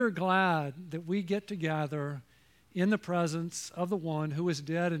We're glad that we get together in the presence of the one who is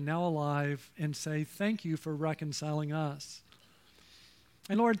dead and now alive and say, thank you for reconciling us.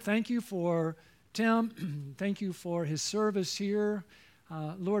 And Lord, thank you for Tim. Thank you for his service here.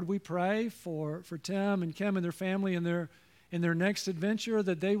 Lord, we pray for Tim and Kim and their family in their next adventure,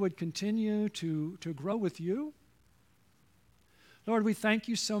 that they would continue to grow with you. Lord, we thank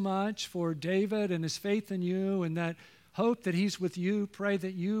you so much for David and his faith in you and that hope that he's with you. Pray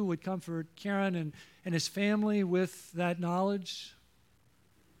that you would comfort Karen and his family with that knowledge.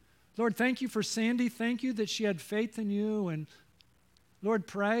 Lord, thank you for Sandy. Thank you that she had faith in you. And Lord,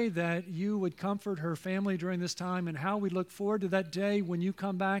 pray that you would comfort her family during this time, and how we look forward to that day when you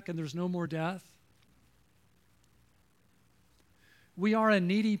come back and there's no more death. We are a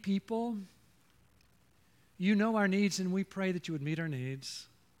needy people. You know our needs, and we pray that you would meet our needs.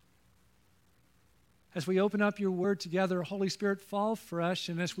 As we open up your word together, Holy Spirit, fall fresh.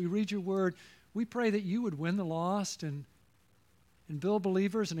 And as we read your word, we pray that you would win the lost and build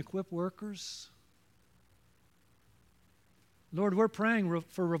believers and equip workers. Lord, we're praying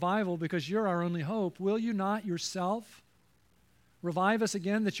for revival because you're our only hope. Will you not yourself revive us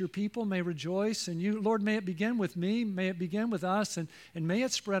again, that your people may rejoice in you? Lord, may it begin with me, may it begin with us, and may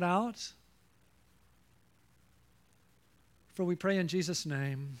it spread out. For we pray in Jesus'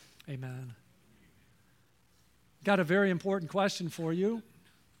 name, amen. Got a very important question for you.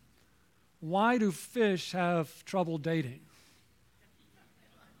 Why do fish have trouble dating?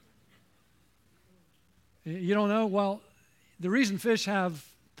 You don't know? Well, the reason fish have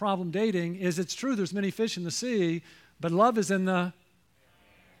problem dating is, it's true there's many fish in the sea, but love is in the...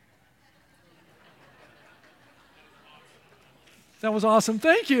 That was awesome.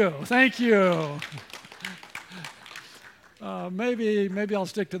 Thank you. Thank you. Maybe I'll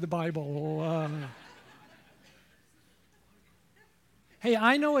stick to the Bible. Hey,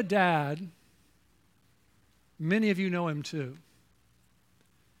 I know a dad. Many of you know him too.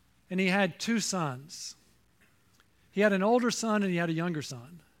 And he had two sons. He had an older son and he had a younger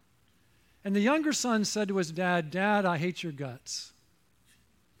son. And the younger son said to his dad, "Dad, I hate your guts.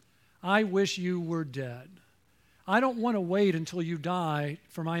 I wish you were dead. I don't want to wait until you die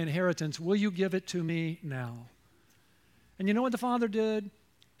for my inheritance. Will you give it to me now?" And you know what the father did?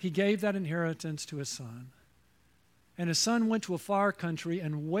 He gave that inheritance to his son. And his son went to a far country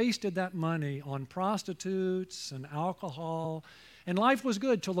and wasted that money on prostitutes and alcohol. And life was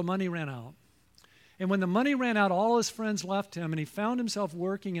good till the money ran out. And when the money ran out, all his friends left him, and he found himself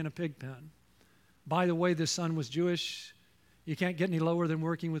working in a pig pen. By the way, this son was Jewish. You can't get any lower than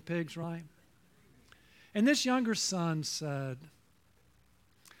working with pigs, right? And this younger son said,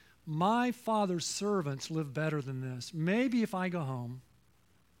 "My father's servants live better than this. Maybe if I go home,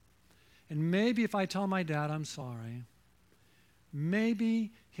 and maybe if I tell my dad I'm sorry,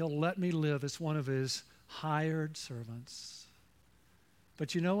 maybe he'll let me live as one of his hired servants."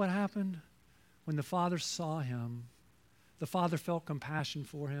 But you know what happened? When the father saw him, the father felt compassion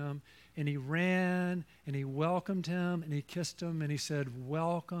for him, and he ran, and he welcomed him, and he kissed him, and he said,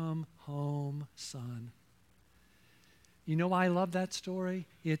 "Welcome home, son." You know why I love that story?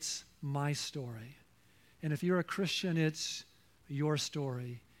 It's my story. And if you're a Christian, it's your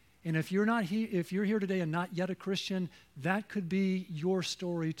story. And if you're here today and not yet a Christian, that could be your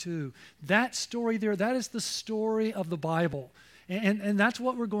story too. That story there, that is the story of the Bible. And that's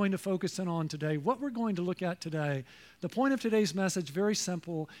what we're going to focus in on today. What we're going to look at today, the point of today's message, very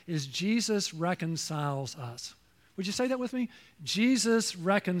simple, is Jesus reconciles us. Would you say that with me? Jesus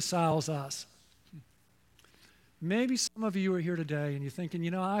reconciles us. Maybe some of you are here today and you're thinking, you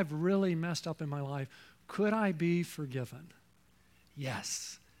know, I've really messed up in my life. Could I be forgiven?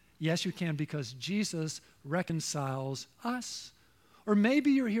 Yes. Yes, you can, because Jesus reconciles us. Or maybe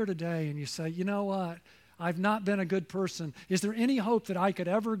you're here today and you say, you know what? I've not been a good person. Is there any hope that I could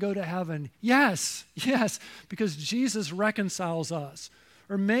ever go to heaven? Yes, because Jesus reconciles us.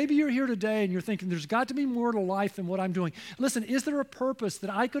 Or maybe you're here today and you're thinking, there's got to be more to life than what I'm doing. Listen, is there a purpose that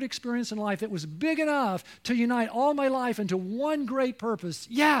I could experience in life that was big enough to unite all my life into one great purpose?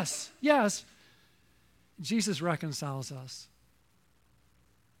 Yes. Jesus reconciles us.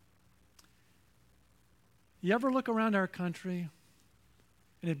 You ever look around our country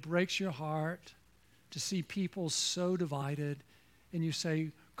and it breaks your heart to see people so divided, and you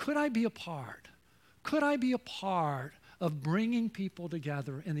say, could I be a part? Could I be a part of bringing people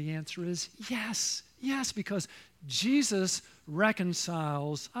together? And the answer is yes, because Jesus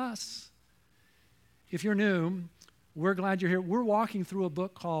reconciles us. If you're new, we're glad you're here. We're walking through a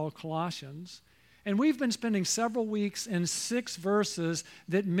book called Colossians, and we've been spending several weeks in 6 verses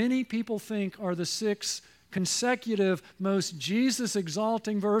that many people think are the 6 consecutive, most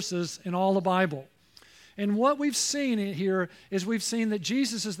Jesus-exalting verses in all the Bible. And what we've seen here is we've seen that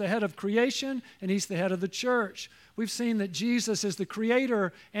Jesus is the head of creation and he's the head of the church. We've seen that Jesus is the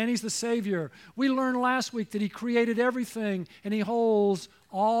creator and he's the savior. We learned last week that he created everything and he holds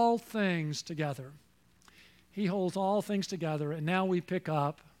all things together. He holds all things together. And now we pick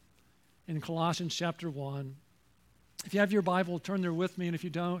up in Colossians chapter 1. If you have your Bible, turn there with me. And if you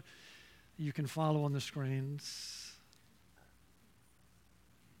don't, you can follow on the screens.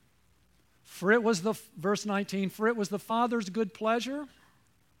 Verse 19, for it was the Father's good pleasure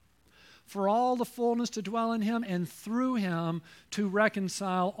for all the fullness to dwell in him, and through him to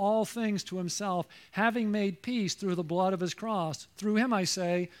reconcile all things to himself, having made peace through the blood of his cross. Through him, I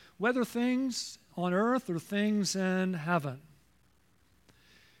say, whether things on earth or things in heaven.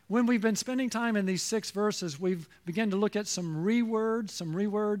 When we've been spending time in these 6 verses, we've begun to look at some rewords.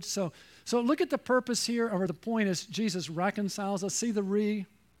 So look at the purpose here, or the point is Jesus reconciles us. See the re?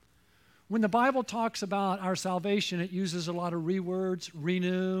 When the Bible talks about our salvation, it uses a lot of rewords: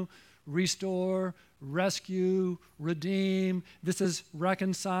 renew, restore, rescue, redeem. This is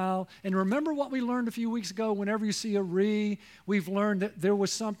reconcile. And remember what we learned a few weeks ago? Whenever you see a we've learned that there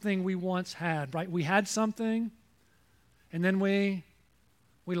was something we once had, right? We had something, and then we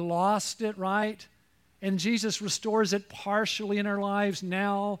lost it, right? And Jesus restores it partially in our lives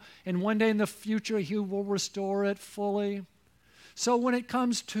now, and one day in the future, he will restore it fully. So when it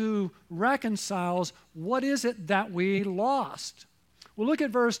comes to reconciles, what is it that we lost? Well, look at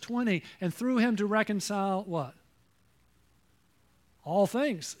verse 20. And through him to reconcile what? All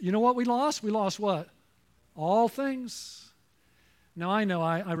things. You know what we lost? We lost what? All things. Now, I know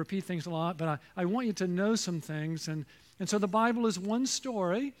I repeat things a lot, but I want you to know some things. And so the Bible is one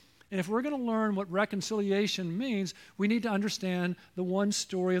story. And if we're going to learn what reconciliation means, we need to understand the one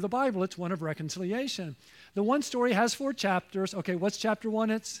story of the Bible. It's one of reconciliation. The one story has 4 chapters. Okay, what's chapter 1?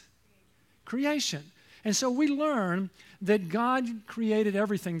 It's creation. And so we learn that God created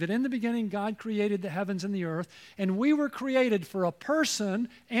everything, that in the beginning God created the heavens and the earth, and we were created for a person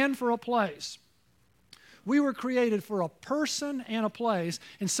and for a place. We were created for a person and a place.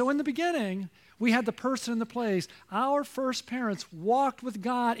 And so in the beginning, we had the person and the place. Our first parents walked with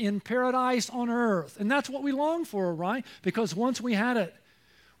God in paradise on earth. And that's what we long for, right? Because once we had it,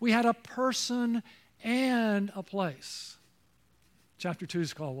 we had a person and a place. Chapter 2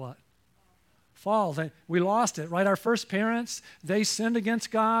 is called what? Fall. We lost it, right? Our first parents, they sinned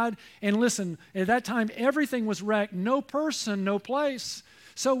against God. And listen, at that time, everything was wrecked. No person, no place.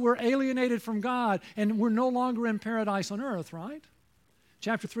 So we're alienated from God, and we're no longer in paradise on earth, right?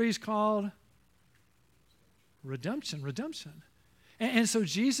 Chapter 3 is called redemption. And so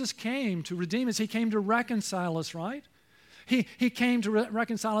Jesus came to redeem us. He came to reconcile us, right? He came to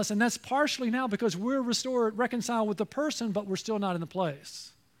reconcile us, and that's partially now because we're reconciled with the person, but we're still not in the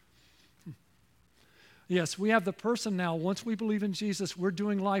place. Yes, we have the person now. Once we believe in Jesus, we're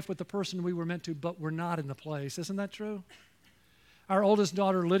doing life with the person we were meant to, but we're not in the place. Isn't that true? Our oldest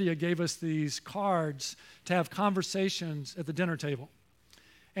daughter, Lydia, gave us these cards to have conversations at the dinner table.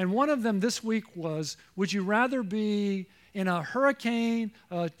 And one of them this week was, would you rather be in a hurricane,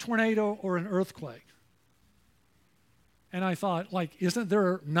 a tornado, or an earthquake? And I thought, isn't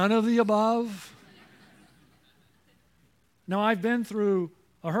there none of the above? Now, I've been through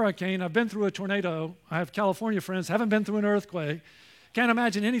a hurricane. I've been through a tornado. I have California friends. Haven't been through an earthquake. Can't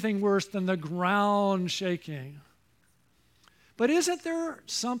imagine anything worse than the ground shaking. But isn't there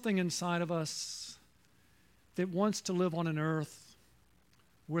something inside of us that wants to live on an earth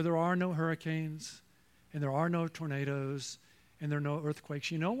where there are no hurricanes and there are no tornadoes and there are no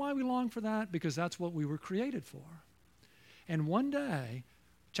earthquakes? You know why we long for that? Because that's what we were created for. And one day,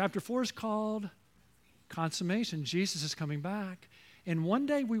 chapter 4 is called consummation. Jesus is coming back. And one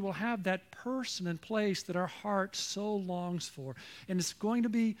day we will have that person and place that our heart so longs for. And it's going to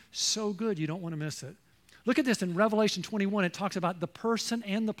be so good, you don't want to miss it. Look at this in Revelation 21. It talks about the person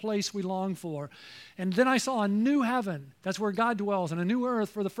and the place we long for. And then I saw a new heaven. That's where God dwells. And a new earth,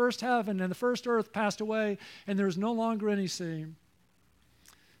 for the first heaven and the first earth passed away, and there is no longer any sea.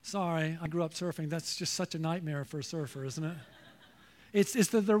 Sorry, I grew up surfing. That's just such a nightmare for a surfer, isn't it? It's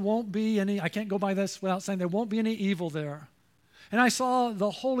that there won't be any, I can't go by this without saying there won't be any evil there. And I saw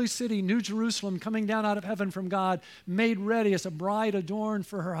the holy city, New Jerusalem, coming down out of heaven from God, made ready as a bride adorned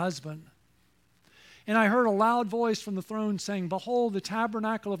for her husband. And I heard a loud voice from the throne saying, behold, the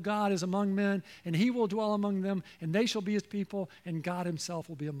tabernacle of God is among men, and he will dwell among them, and they shall be his people, and God himself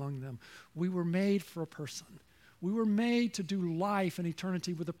will be among them. We were made for a person. We were made to do life and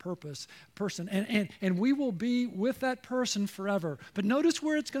eternity with a person. And we will be with that person forever. But notice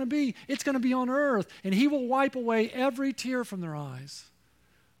where it's going to be. It's going to be on earth, and he will wipe away every tear from their eyes.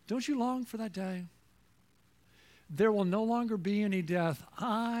 Don't you long for that day? There will no longer be any death.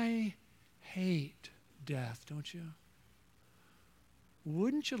 I hate death, don't you?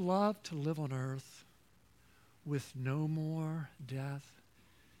 Wouldn't you love to live on earth with no more death?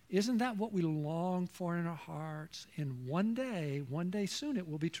 Isn't that what we long for in our hearts? And one day soon, it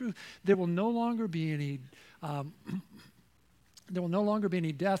will be true. There will no longer be any. There will no longer be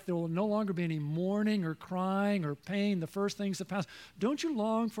any death. There will no longer be any mourning or crying or pain, the first things that pass. Don't you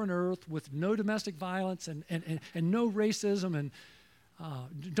long for an earth with no domestic violence and no racism? And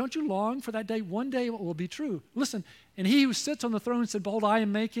don't you long for that day? One day it will be true. Listen, and he who sits on the throne said, behold, I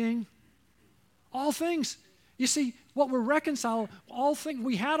am making all things. You see, what we're reconciled, all things,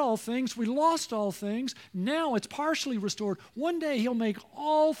 we had all things, we lost all things. Now it's partially restored. One day he'll make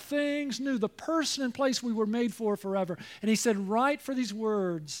all things new, the person and place we were made for forever. And he said, write, for these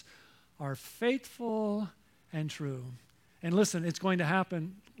words are faithful and true. And listen, it's going to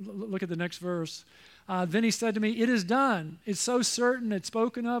happen. Look at the next verse. Then he said to me, it is done. It's so certain, it's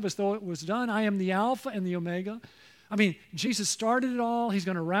spoken of as though it was done. I am the Alpha and the Omega. I mean, Jesus started it all. He's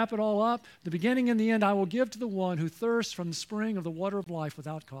going to wrap it all up. The beginning and the end I will give to the one who thirsts from the spring of the water of life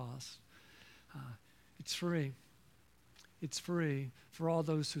without cost. It's free. It's free for all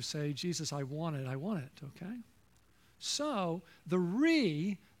those who say, Jesus, I want it, okay? So the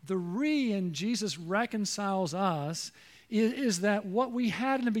re in Jesus reconciles us is that what we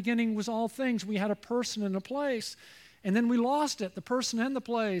had in the beginning was all things. We had a person and a place. And then we lost it, the person and the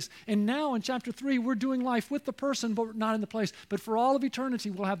place. And now in chapter 3, we're doing life with the person, but not in the place. But for all of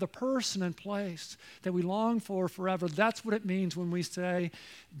eternity, we'll have the person and place that we long for forever. That's what it means when we say,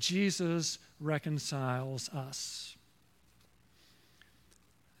 Jesus reconciles us.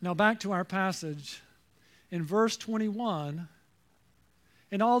 Now back to our passage. In verse 21,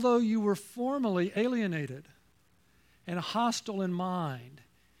 and although you were formerly alienated and hostile in mind,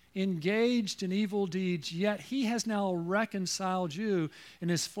 engaged in evil deeds, yet he has now reconciled you in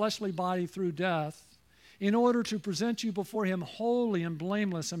his fleshly body through death, in order to present you before him holy and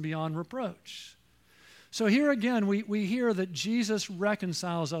blameless and beyond reproach. So here again, we hear that Jesus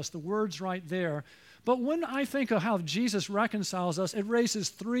reconciles us. The word's right there. But when I think of how Jesus reconciles us, it raises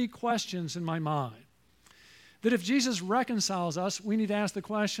three questions in my mind. That if Jesus reconciles us, we need to ask the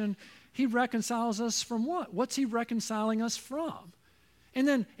question, he reconciles us from what? What's he reconciling us from? And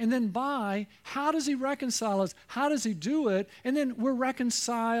then by, how does he reconcile us? How does he do it? And then we're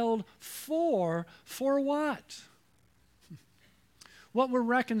reconciled for what? What we're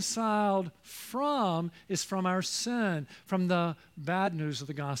reconciled from is from our sin, from the bad news of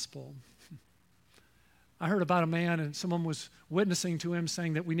the gospel. I heard about a man, and someone was witnessing to him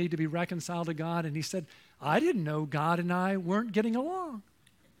saying that we need to be reconciled to God, and he said, I didn't know God and I weren't getting along.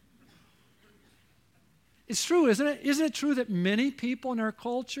 It's true, isn't it? Isn't it true that many people in our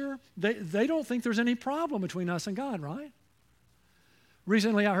culture, they don't think there's any problem between us and God, right?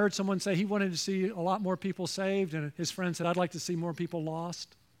 Recently, I heard someone say he wanted to see a lot more people saved, and his friend said, I'd like to see more people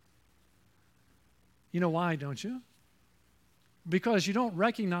lost. You know why, don't you? Because you don't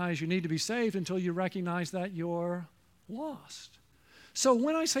recognize you need to be saved until you recognize that you're lost. So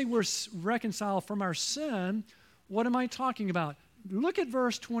when I say we're reconciled from our sin, what am I talking about? Look at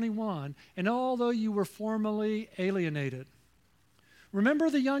verse 21. And although you were formerly alienated. Remember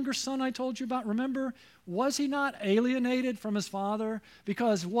the younger son I told you about? Remember, was he not alienated from his father?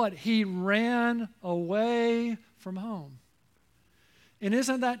 Because what? He ran away from home. And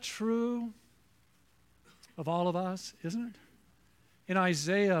isn't that true of all of us? Isn't it? In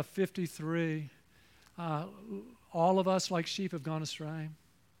Isaiah 53, all of us like sheep have gone astray.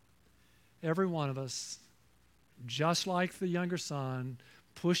 Every one of us, just like the younger son,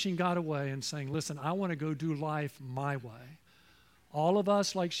 pushing God away and saying, listen, I want to go do life my way. All of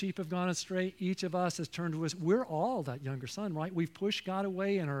us, like sheep, have gone astray. Each of us has turned to us. We're all that younger son, right? We've pushed God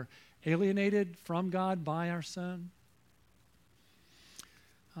away and are alienated from God by our sin.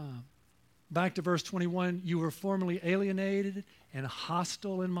 Back to verse 21, you were formerly alienated and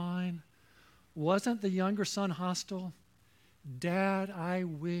hostile in mind. Wasn't the younger son hostile? Dad, I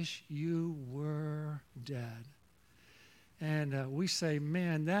wish you were dead. And we say,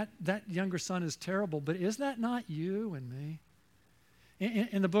 man, that younger son is terrible, but is that not you and me?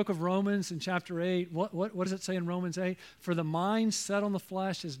 In the book of Romans, in chapter 8, what does it say in Romans 8? For the mind set on the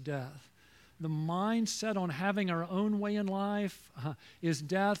flesh is death. The mind set on having our own way in life is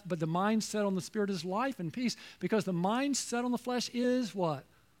death, but the mind set on the Spirit is life and peace, because the mind set on the flesh is what?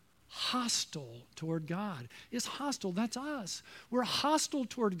 hostile toward God. Is hostile, that's us. We're hostile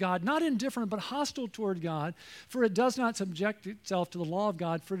toward God, not indifferent, but hostile toward God, for it does not subject itself to the law of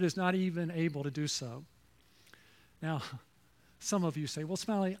God, for it is not even able to do so. Now, some of you say, well,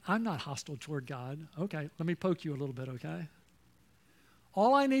 Smiley, I'm not hostile toward God. Okay, let me poke you a little bit, okay?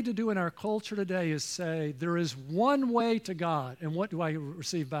 All I need to do in our culture today is say, there is one way to God, and what do I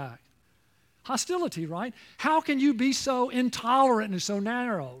receive back? Hostility, right? How can you be so intolerant and so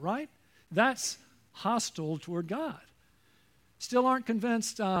narrow, right? That's hostile toward God. Still aren't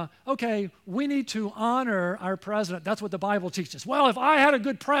convinced, okay, we need to honor our president. That's what the Bible teaches. Well, if I had a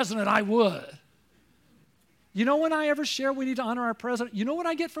good president, I would. You know when I ever share we need to honor our president, you know what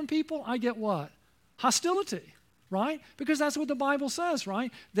I get from people? I get what? Hostility, right? Because that's what the Bible says,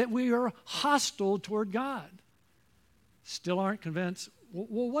 right? That we are hostile toward God. Still aren't convinced.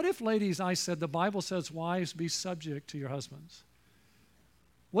 Well, what if, ladies, I said the Bible says wives be subject to your husbands?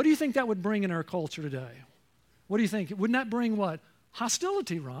 What do you think that would bring in our culture today? What do you think? Wouldn't that bring what?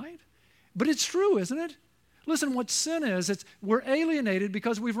 Hostility, right? But it's true, isn't it? Listen, what sin is, we're alienated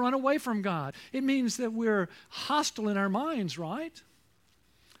because we've run away from God. It means that we're hostile in our minds, right?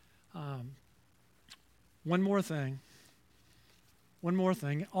 One more thing.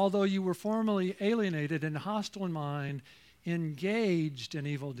 Although you were formerly alienated and hostile in mind, engaged in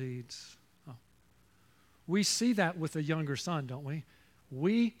evil deeds. Oh. We see that with the younger son, don't we?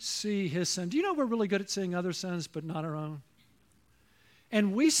 We see his sin. Do you know we're really good at seeing other sins but not our own?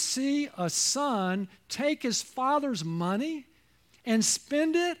 And we see a son take his father's money and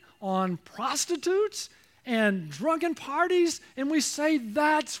spend it on prostitutes and drunken parties, and we say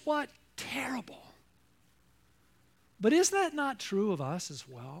that's what? Terrible. But is that not true of us as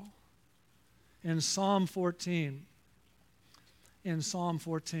well? In Psalm 14,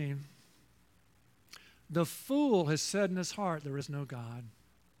 the fool has said in his heart, there is no God.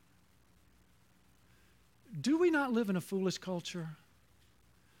 Do we not live in a foolish culture?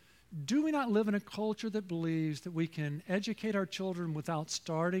 Do we not live in a culture that believes that we can educate our children without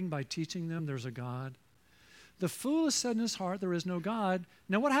starting by teaching them there's a God? The fool has said in his heart, there is no God.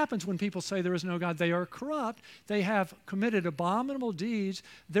 Now, what happens when people say there is no God? They are corrupt. They have committed abominable deeds.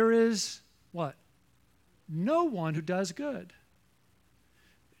 There is, what? No one who does good.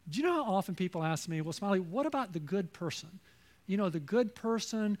 Do you know how often people ask me, well, Smiley, what about the good person? You know, the good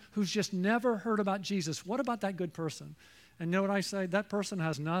person who's just never heard about Jesus. What about that good person? And you know what I say? That person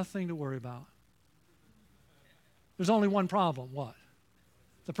has nothing to worry about. There's only one problem. What?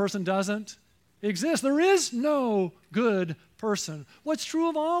 The person doesn't exist. There is no good person. What's true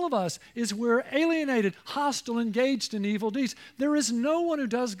of all of us is we're alienated, hostile, engaged in evil deeds. There is no one who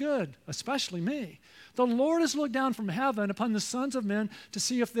does good, especially me. The Lord has looked down from heaven upon the sons of men to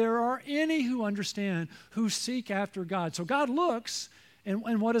see if there are any who understand, who seek after God. So God looks,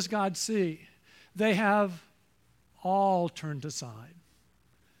 and what does God see? They have all turned aside.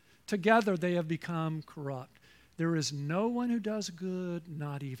 Together they have become corrupt. There is no one who does good,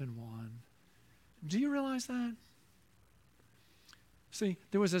 not even one. Do you realize that? See,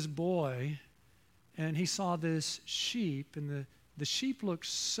 there was this boy, and he saw this sheep, and the sheep looked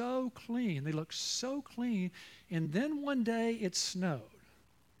so clean. They looked so clean. And then one day it snowed.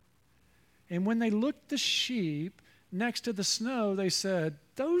 And when they looked at the sheep next to the snow, they said,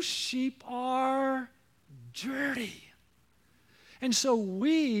 those sheep are dirty. And so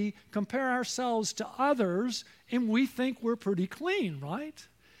we compare ourselves to others, and we think we're pretty clean, right?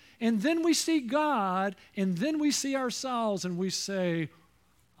 And then we see God, and then we see ourselves, and we say,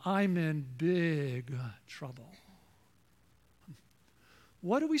 I'm in big trouble.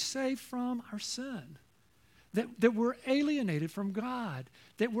 What do we say from our sin? That we're alienated from God,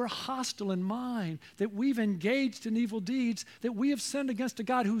 that we're hostile in mind, that we've engaged in evil deeds, that we have sinned against a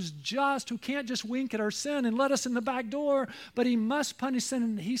God who's just, who can't just wink at our sin and let us in the back door, but he must punish sin,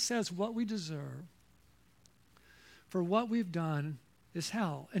 and he says what we deserve for what we've done is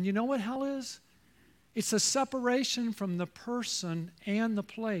hell. And you know what hell is? It's a separation from the person and the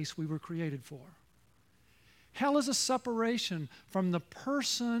place we were created for. Hell is a separation from the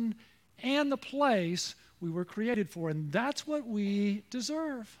person and the place we were created for, and that's what we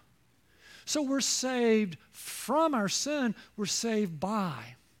deserve. So we're saved from our sin. We're saved by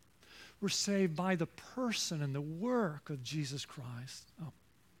the person and the work of Jesus Christ. Oh.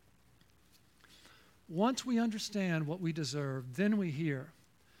 Once we understand what we deserve, then we hear,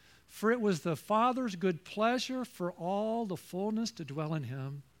 for it was the Father's good pleasure for all the fullness to dwell in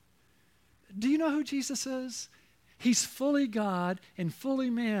him. Do you know who Jesus is? He's fully God and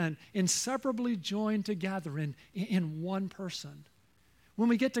fully man, inseparably joined together in one person. When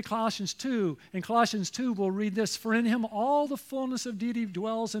we get to Colossians 2, in Colossians 2, we'll read this, "For in him all the fullness of deity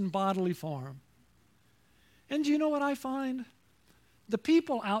dwells in bodily form." And do you know what I find? The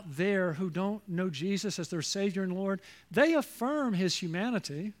people out there who don't know Jesus as their Savior and Lord, they affirm his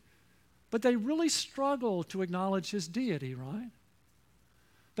humanity, but they really struggle to acknowledge his deity, right?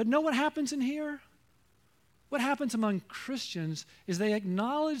 But know what happens in here? What happens among Christians is they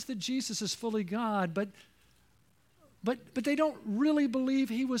acknowledge that Jesus is fully God, but they don't really believe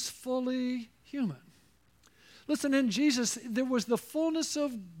he was fully human. Listen, in Jesus, there was the fullness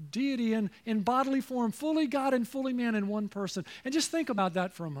of deity in bodily form, fully God and fully man in one person. And just think about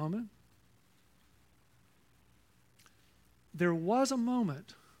that for a moment. There was a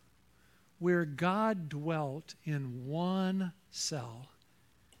moment where God dwelt in one cell.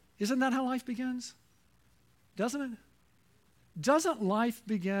 Isn't that how life begins? Doesn't it? Doesn't life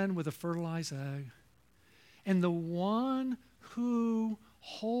begin with a fertilized egg? And the one who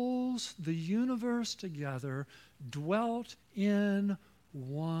holds the universe together dwelt in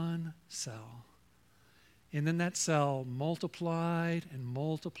one cell. And then that cell multiplied and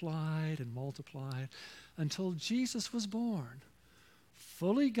multiplied and multiplied until Jesus was born.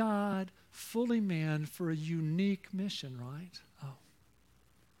 Fully God, fully man for a unique mission, right? Oh.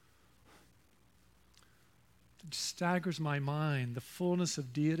 It staggers my mind, the fullness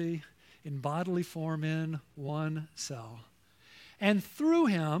of deity in bodily form in one cell. And through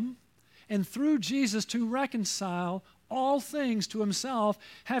him, and through Jesus, to reconcile all things to himself,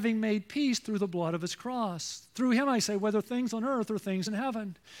 having made peace through the blood of his cross. Through him, I say, whether things on earth or things in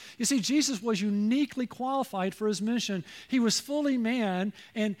heaven. You see, Jesus was uniquely qualified for his mission. He was fully man,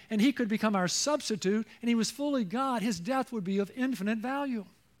 and he could become our substitute, and he was fully God. His death would be of infinite value.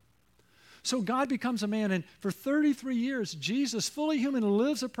 So God becomes a man, and for 33 years, Jesus, fully human,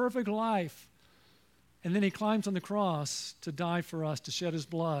 lives a perfect life. And then he climbs on the cross to die for us, to shed his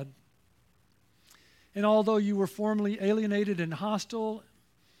blood. And although you were formerly alienated and hostile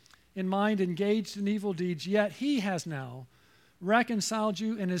in mind, engaged in evil deeds, yet he has now reconciled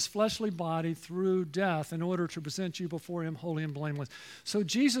you in his fleshly body through death in order to present you before him holy and blameless. So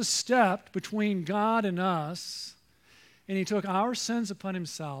Jesus stepped between God and us, and he took our sins upon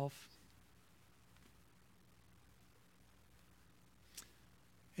himself.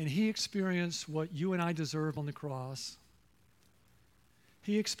 And he experienced what you and I deserve on the cross.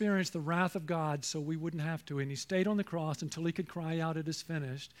 He experienced the wrath of God so we wouldn't have to. And he stayed on the cross until he could cry out, "It is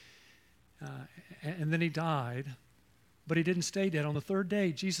finished." And then he died. But he didn't stay dead. On the third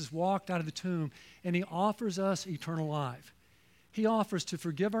day, Jesus walked out of the tomb, and he offers us eternal life. He offers to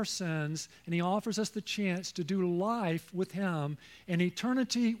forgive our sins, and he offers us the chance to do life with him and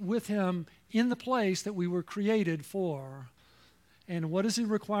eternity with him in the place that we were created for. And what does he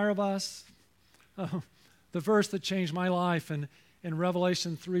require of us? Oh, the verse that changed my life in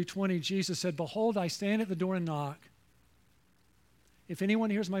Revelation 3:20, Jesus said, "Behold, I stand at the door and knock. If anyone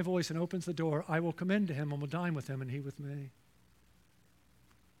hears my voice and opens the door, I will come into him and will dine with him and he with me."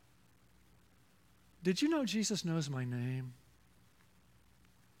 Did you know Jesus knows my name?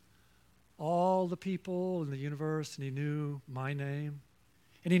 All the people in the universe, and he knew my name.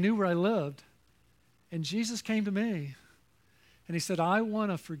 And he knew where I lived. And Jesus came to me. And he said, "I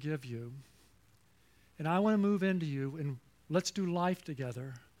want to forgive you, and I want to move into you, and let's do life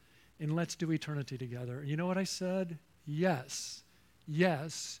together, and let's do eternity together." And you know what I said? Yes,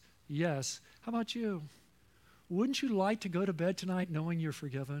 yes, yes. How about you? Wouldn't you like to go to bed tonight knowing you're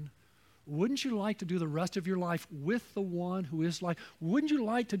forgiven? Wouldn't you like to do the rest of your life with the one who is life? Wouldn't you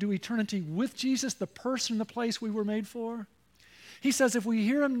like to do eternity with Jesus, the person, the place we were made for? He says if we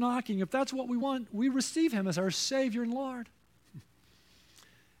hear him knocking, if that's what we want, we receive him as our Savior and Lord.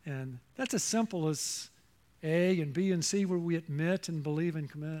 And that's as simple as A and B and C, where we admit and believe and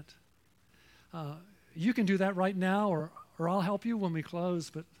commit. You can do that right now, or I'll help you when we close.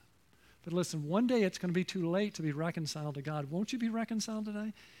 But listen, one day it's going to be too late to be reconciled to God. Won't you be reconciled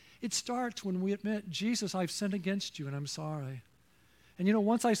today? It starts when we admit, "Jesus, I've sinned against you, and I'm sorry." And you know,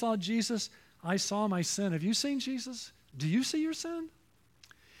 once I saw Jesus, I saw my sin. Have you seen Jesus? Do you see your sin?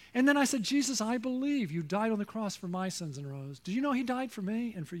 And then I said, "Jesus, I believe you died on the cross for my sins and rose. Do you know he died for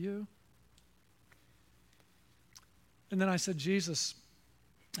me and for you?" And then I said, "Jesus,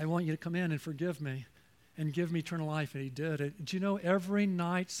 I want you to come in and forgive me and give me eternal life." And he did. Do you know, every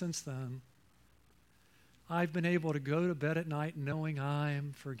night since then, I've been able to go to bed at night knowing I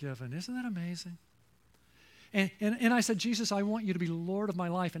am forgiven. Isn't that amazing? And I said, "Jesus, I want you to be Lord of my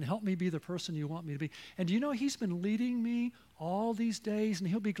life and help me be the person you want me to be." And do you know, he's been leading me all these days, and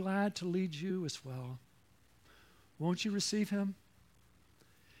he'll be glad to lead you as well. Won't you receive him?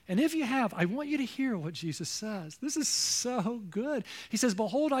 And if you have, I want you to hear what Jesus says. This is so good. He says,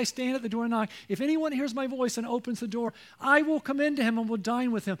 behold, I stand at the door and knock. If anyone hears my voice and opens the door, I will come into him and will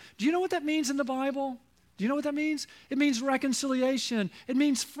dine with him. Do you know what that means in the Bible? Do you know what that means? It means reconciliation. It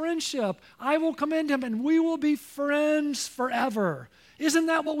means friendship. I will come into him and we will be friends forever. Isn't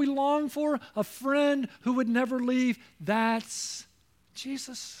that what we long for? A friend who would never leave. That's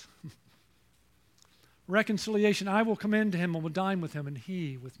Jesus. Reconciliation. I will come into him and will dine with him and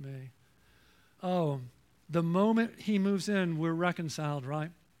he with me. Oh, the moment he moves in, we're reconciled,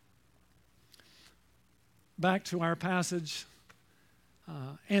 right? Back to our passage.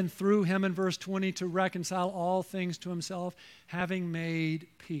 And through him in verse 20 to reconcile all things to himself, having made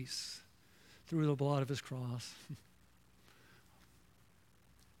peace through the blood of his cross.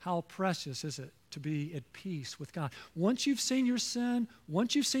 How precious is it to be at peace with God? Once you've seen your sin,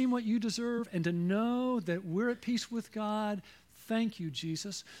 once you've seen what you deserve, and to know that we're at peace with God, thank you,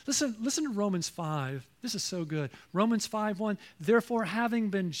 Jesus. Listen to Romans 5. This is so good. Romans 5:1. Therefore, having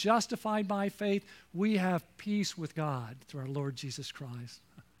been justified by faith, we have peace with God through our Lord Jesus Christ.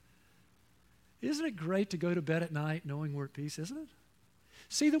 Isn't it great to go to bed at night knowing we're at peace, isn't it?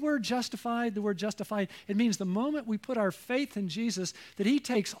 See the word justified? The word justified, it means the moment we put our faith in Jesus, that he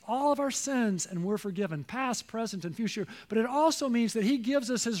takes all of our sins and we're forgiven, past, present, and future. But it also means that he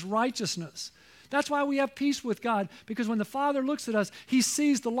gives us his righteousness. That's why we have peace with God, because when the Father looks at us, he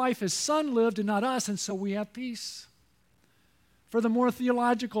sees the life his Son lived and not us, and so we have peace. For the more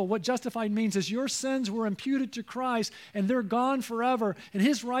theological, what justified means is your sins were imputed to Christ and they're gone forever, and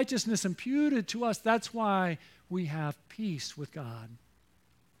his righteousness imputed to us. That's why we have peace with God.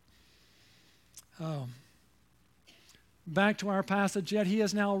 Oh. Back to our passage, yet he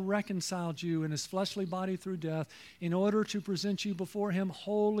has now reconciled you in his fleshly body through death in order to present you before him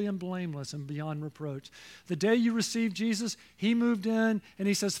holy and blameless and beyond reproach. The day you received Jesus, he moved in and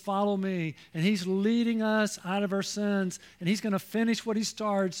he says, follow me. And he's leading us out of our sins, and he's going to finish what he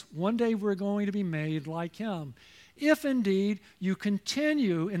starts. One day we're going to be made like him. If indeed you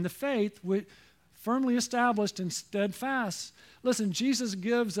continue in the faith firmly established and steadfast. Listen, Jesus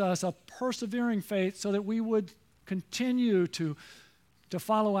gives us a persevering faith so that we would continue to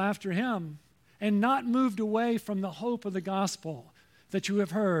follow after him and not moved away from the hope of the gospel that you have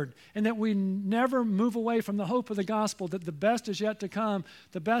heard, and that we never move away from the hope of the gospel that the best is yet to come,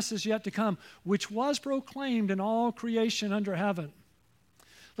 which was proclaimed in all creation under heaven.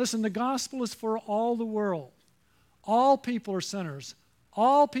 Listen, the gospel is for all the world. All people are sinners.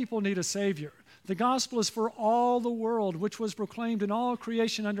 All people need a Savior. The gospel is for all the world, which was proclaimed in all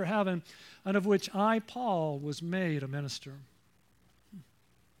creation under heaven, and of which I, Paul, was made a minister.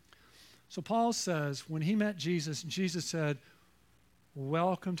 So Paul says, when he met Jesus, Jesus said,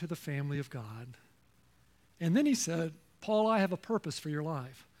 welcome to the family of God. And then he said, Paul, I have a purpose for your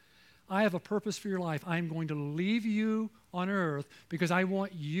life. I have a purpose for your life. I'm going to leave you on earth because I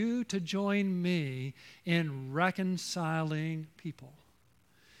want you to join me in reconciling people.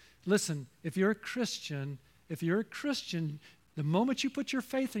 Listen, if you're a Christian, the moment you put your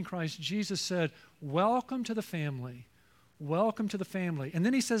faith in Christ, Jesus said, welcome to the family. Welcome to the family. And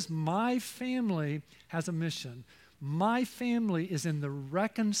then he says, my family has a mission. My family is in the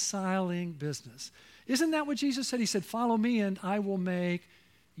reconciling business. Isn't that what Jesus said? He said, follow me and I will make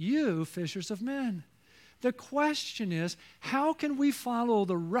you fishers of men. The question is, how can we follow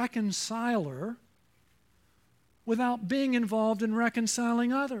the reconciler without being involved in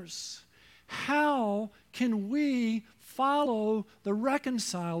reconciling others? How can we follow the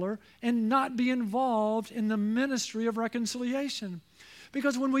reconciler and not be involved in the ministry of reconciliation?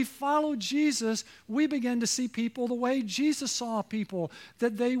 Because when we follow Jesus, we begin to see people the way Jesus saw people,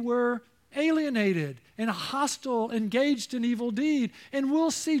 that they were alienated and hostile, engaged in evil deed. And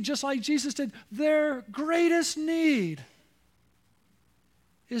we'll see, just like Jesus did, their greatest need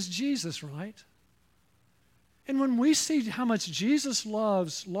is Jesus, right? And when we see how much Jesus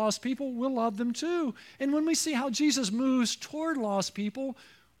loves lost people, we'll love them too. And when we see how Jesus moves toward lost people,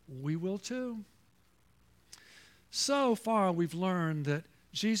 we will too. So far, we've learned that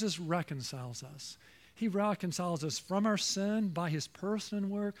Jesus reconciles us. He reconciles us from our sin by his person and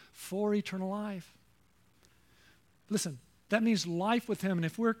work for eternal life. Listen, that means life with him. And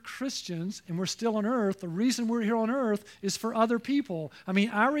if we're Christians and we're still on earth, the reason we're here on earth is for other people. I mean,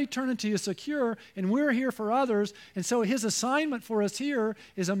 our eternity is secure and we're here for others. And so his assignment for us here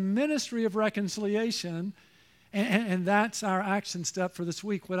is a ministry of reconciliation. And that's our action step for this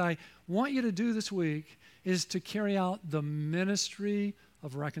week. What I want you to do this week is to carry out the ministry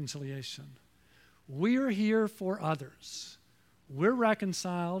of reconciliation. We're here for others. We're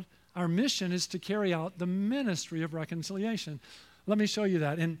reconciled. Our mission is to carry out the ministry of reconciliation. Let me show you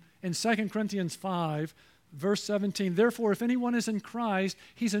that. In 2 Corinthians 5, verse 17, therefore, if anyone is in Christ,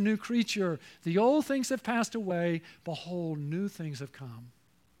 he's a new creature. The old things have passed away. Behold, new things have come.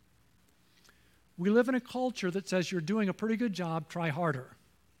 We live in a culture that says you're doing a pretty good job, try harder.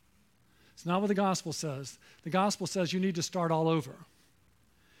 It's not what the gospel says. The gospel says you need to start all over.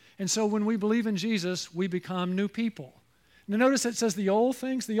 And so when we believe in Jesus, we become new people. Now notice it says the old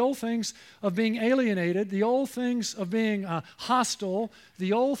things of being alienated, the old things of being hostile,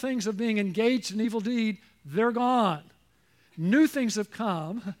 the old things of being engaged in evil deed, they're gone. New things have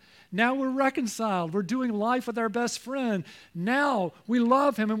come. Now we're reconciled. We're doing life with our best friend. Now we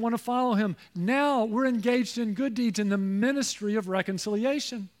love him and want to follow him. Now we're engaged in good deeds in the ministry of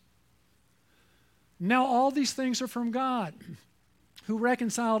reconciliation. Now all these things are from God, who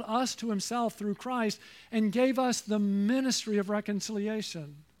reconciled us to himself through Christ and gave us the ministry of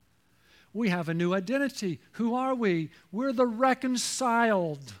reconciliation. We have a new identity. Who are we? We're the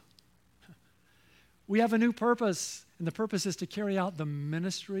reconciled. We have a new purpose, and the purpose is to carry out the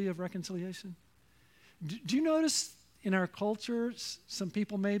ministry of reconciliation. Do you notice in our culture some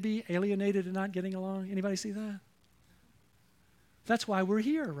people may be alienated and not getting along? Anybody see that? That's why we're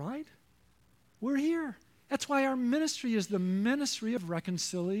here, right? We're here. That's why our ministry is the ministry of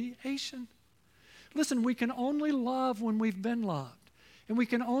reconciliation. Listen, we can only love when we've been loved. And we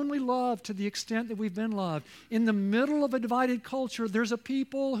can only love to the extent that we've been loved. In the middle of a divided culture, there's a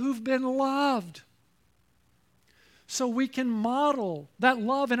people who've been loved. So we can model that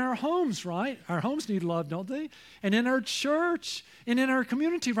love in our homes, right? Our homes need love, don't they? And in our church and in our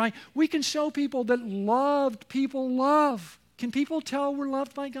community, right? We can show people that loved people love. Can people tell we're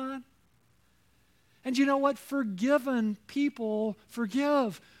loved by God? And you know what? Forgiven people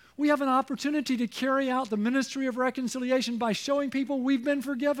forgive. We have an opportunity to carry out the ministry of reconciliation by showing people we've been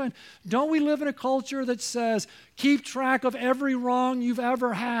forgiven. Don't we live in a culture that says, keep track of every wrong you've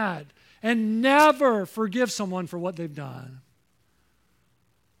ever had and never forgive someone for what they've done?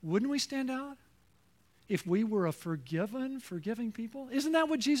 Wouldn't we stand out if we were a forgiving people? Isn't that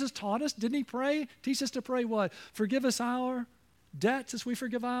what Jesus taught us? Didn't he pray? Teach us to pray what? Forgive us our debts as we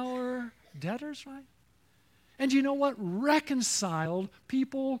forgive our debtors, right? And you know what? Reconciled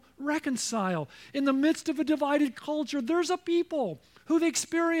people reconcile. In the midst of a divided culture, there's a people who've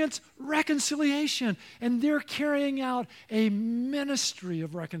experienced reconciliation, and they're carrying out a ministry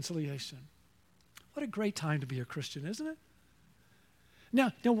of reconciliation. What a great time to be a Christian, isn't it?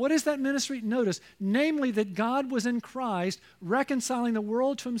 Now, what is that ministry? Notice, namely that God was in Christ reconciling the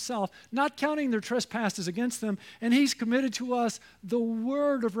world to himself, not counting their trespasses against them, and he's committed to us the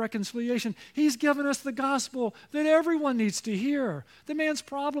word of reconciliation. He's given us the gospel that everyone needs to hear. The man's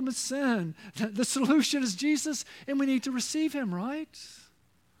problem is sin. The solution is Jesus, and we need to receive him, right?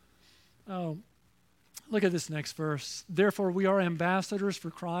 Oh, look at this next verse. Therefore, we are ambassadors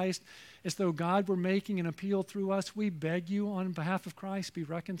for Christ, as though God were making an appeal through us. We beg you on behalf of Christ, be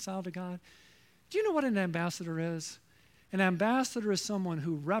reconciled to God. Do you know what an ambassador is? An ambassador is someone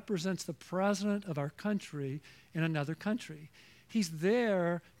who represents the president of our country in another country. He's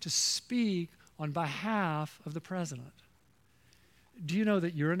there to speak on behalf of the president. Do you know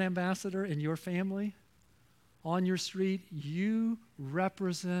that you're an ambassador in your family? On your street, you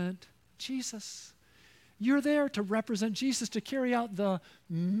represent Jesus. You're there to represent Jesus, to carry out the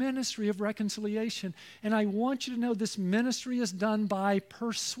ministry of reconciliation. And I want you to know this ministry is done by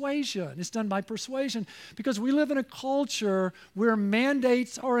persuasion. It's done by persuasion because we live in a culture where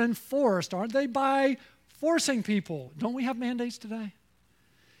mandates are enforced, aren't they? By forcing people. Don't we have mandates today?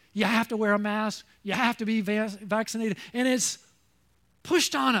 You have to wear a mask. You have to be vaccinated. And it's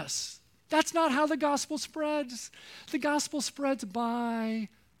pushed on us. That's not how the gospel spreads. The gospel spreads by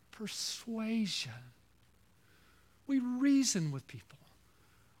persuasion. We reason with people.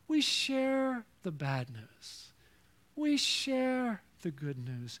 We share the bad news. We share the good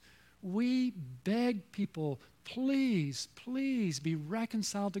news. We beg people, please, please be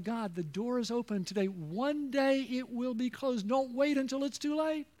reconciled to God. The door is open today. One day it will be closed. Don't wait until it's too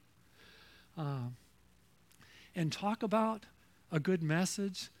late. And talk about a good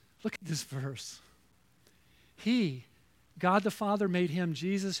message. Look at this verse. God the Father made him,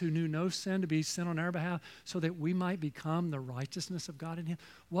 Jesus, who knew no sin, to be sin on our behalf so that we might become the righteousness of God in him.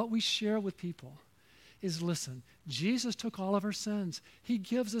 What we share with people is, listen, Jesus took all of our sins. He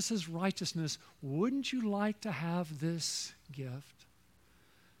gives us his righteousness. Wouldn't you like to have this gift?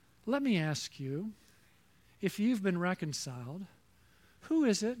 Let me ask you, if you've been reconciled, who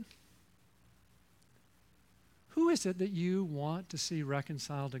is it? Who is it that you want to see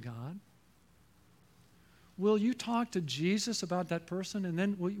reconciled to God? Will you talk to Jesus about that person, and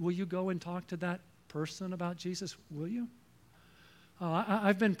then will you go and talk to that person about Jesus? Will you?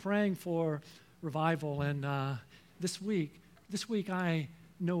 I've been praying for revival, and this week I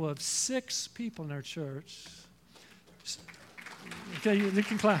know of 6 people in our church. Okay, you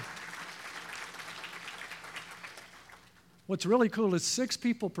can clap. What's really cool is 6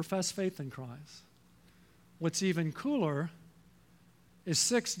 people profess faith in Christ. What's even cooler is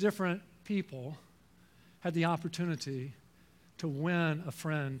 6 different people had the opportunity to win a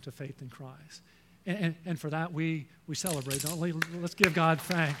friend to faith in Christ. And for that, we celebrate, don't we? Let's give God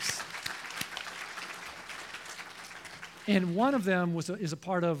thanks. And one of them is a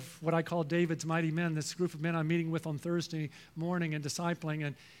part of what I call David's Mighty Men, this group of men I'm meeting with on Thursday morning and discipling,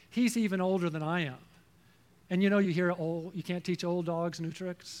 and he's even older than I am. And you hear you can't teach old dogs new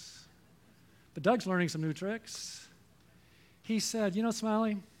tricks. But Doug's learning some new tricks. He said,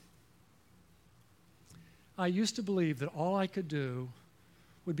 Smiley, I used to believe that all I could do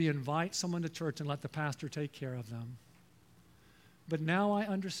would be invite someone to church and let the pastor take care of them. But now I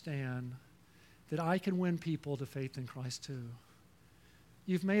understand that I can win people to faith in Christ too.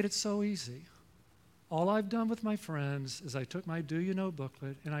 You've made it so easy. All I've done with my friends is I took my Do You Know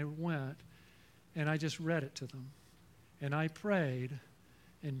booklet and I went and I just read it to them. And I prayed,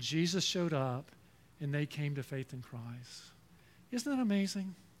 and Jesus showed up, and they came to faith in Christ. Isn't that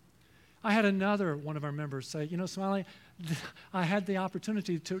amazing? I had another one of our members say, Smiley, I had the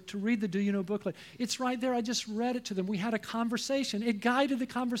opportunity to read the Do You Know booklet. It's right there. I just read it to them. We had a conversation. It guided the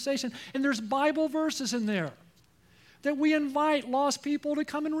conversation. And there's Bible verses in there that we invite lost people to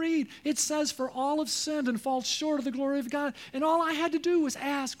come and read. It says, for all have sinned and fall short of the glory of God. And all I had to do was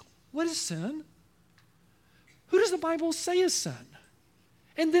ask, what is sin? Who does the Bible say is sin?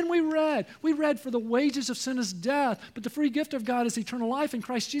 And then we read, for the wages of sin is death, but the free gift of God is eternal life in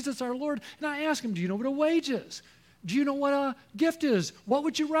Christ Jesus our Lord. And I asked him, do you know what a wage is? Do you know what a gift is? What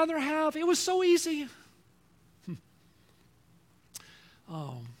would you rather have? It was so easy.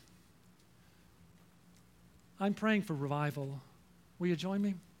 I'm praying for revival. Will you join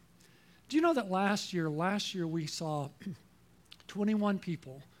me? Do you know that last year we saw 21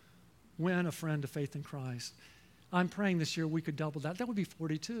 people win a friend to faith in Christ? I'm praying this year we could double that. That would be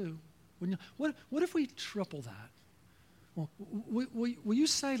 42. What if we triple that? Well, will you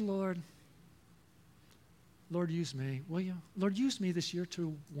say, Lord, use me, will you? Lord, use me this year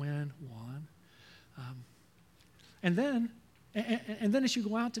to win one. And then as you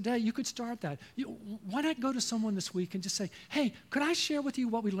go out today, you could start that. Why not go to someone this week and just say, hey, could I share with you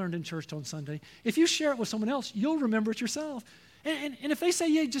what we learned in church on Sunday? If you share it with someone else, you'll remember it yourself. And if they say,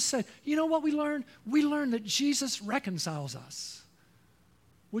 yeah, just say, you know what we learned? We learned that Jesus reconciles us.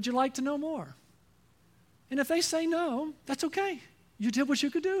 Would you like to know more? And if they say no, that's okay. You did what you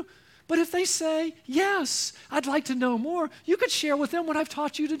could do. But if they say, yes, I'd like to know more, you could share with them what I've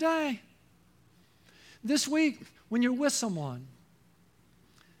taught you today. This week, when you're with someone,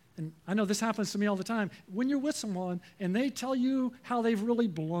 and I know this happens to me all the time, when you're with someone and they tell you how they've really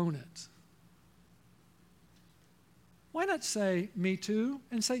blown it, why not say, me too,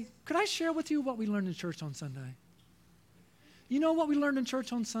 and say, could I share with you what we learned in church on Sunday? You know what we learned in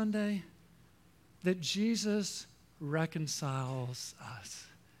church on Sunday? That Jesus reconciles us.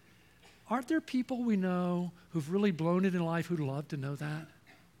 Aren't there people we know who've really blown it in life who'd love to know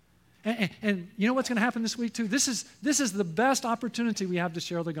that? And you know what's going to happen this week too? This is the best opportunity we have to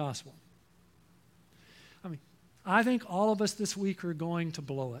share the gospel. I think all of us this week are going to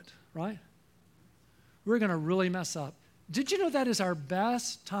blow it, right? We're going to really mess up. Did you know that is our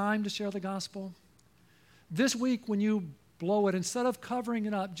best time to share the gospel? This week when you blow it, instead of covering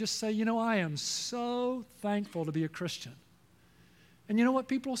it up, just say, I am so thankful to be a Christian. And you know what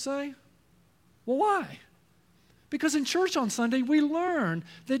people say? Well, why? Because in church on Sunday, we learn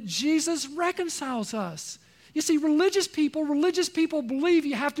that Jesus reconciles us. You see, religious people believe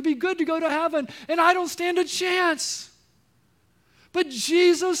you have to be good to go to heaven, and I don't stand a chance. But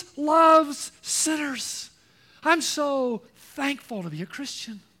Jesus loves sinners. I'm so thankful to be a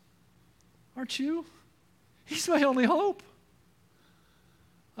Christian. Aren't you? He's my only hope.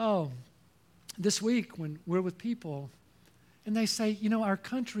 Oh, this week when we're with people and they say, our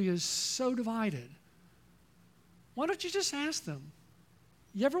country is so divided, why don't you just ask them?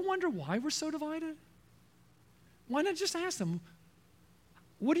 You ever wonder why we're so divided? Why not just ask them,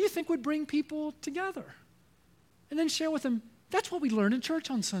 what do you think would bring people together? And then share with them, that's what we learned in church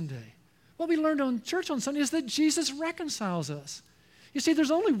on Sunday. What we learned on church on Sunday is that Jesus reconciles us. You see,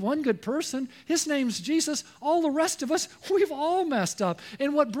 there's only one good person. His name's Jesus. All the rest of us, we've all messed up.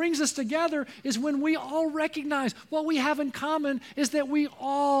 And what brings us together is when we all recognize what we have in common is that we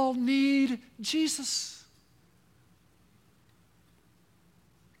all need Jesus.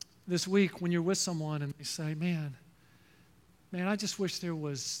 This week, when you're with someone and they say, man, Man, I just wish there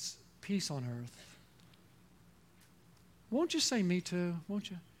was peace on earth. Won't you say me too? Won't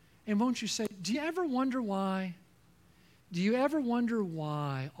you? And won't you say, do you ever wonder why? Do you ever wonder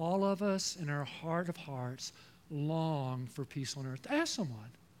why all of us in our heart of hearts long for peace on earth? Ask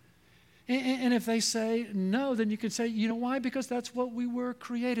someone. And if they say no, then you can say, you know why? Because that's what we were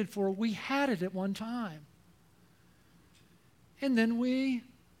created for. We had it at one time. And then we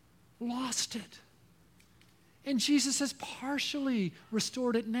lost it. And Jesus has partially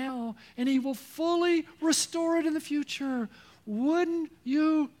restored it now, and he will fully restore it in the future. Wouldn't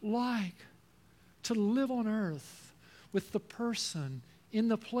you like to live on earth with the person in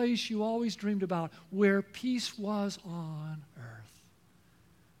the place you always dreamed about, where peace was on earth?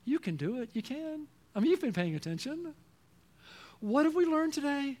 You can do it. You can. I mean, you've been paying attention. What have we learned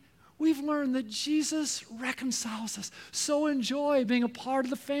today? We've learned that Jesus reconciles us. So enjoy being a part of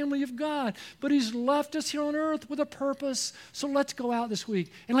the family of God. But he's left us here on earth with a purpose. So let's go out this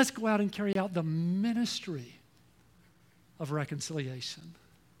week and let's go out and carry out the ministry of reconciliation.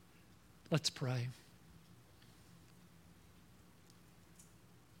 Let's pray.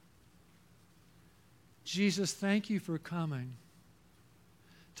 Jesus, thank you for coming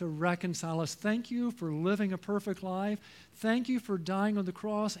to reconcile us. Thank you for living a perfect life. Thank you for dying on the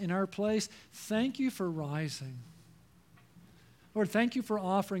cross in our place. Thank you for rising. Lord, thank you for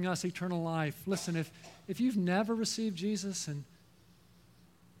offering us eternal life. Listen, if you've never received Jesus and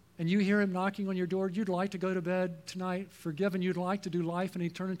you hear him knocking on your door, you'd like to go to bed tonight forgiven, you'd like to do life and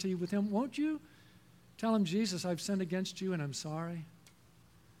eternity with him, won't you tell him, Jesus, I've sinned against you and I'm sorry.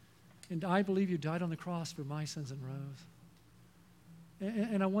 And I believe you died on the cross for my sins and rose.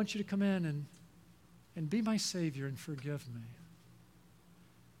 And I want you to come in and be my Savior and forgive me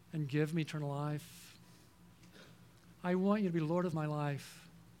and give me eternal life. I want you to be Lord of my life.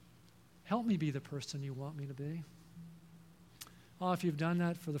 Help me be the person you want me to be. Oh, if you've done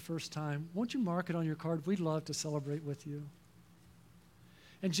that for the first time, won't you mark it on your card? We'd love to celebrate with you.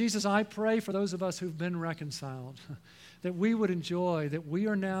 And Jesus, I pray for those of us who've been reconciled, that we would enjoy, that we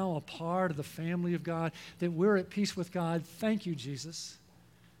are now a part of the family of God, that we're at peace with God. Thank you, Jesus.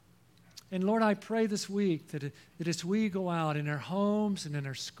 And Lord, I pray this week that as we go out in our homes and in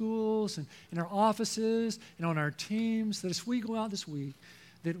our schools and in our offices and on our teams, that as we go out this week,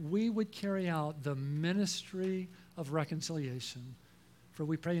 that we would carry out the ministry of reconciliation. For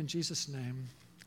we pray in Jesus' name.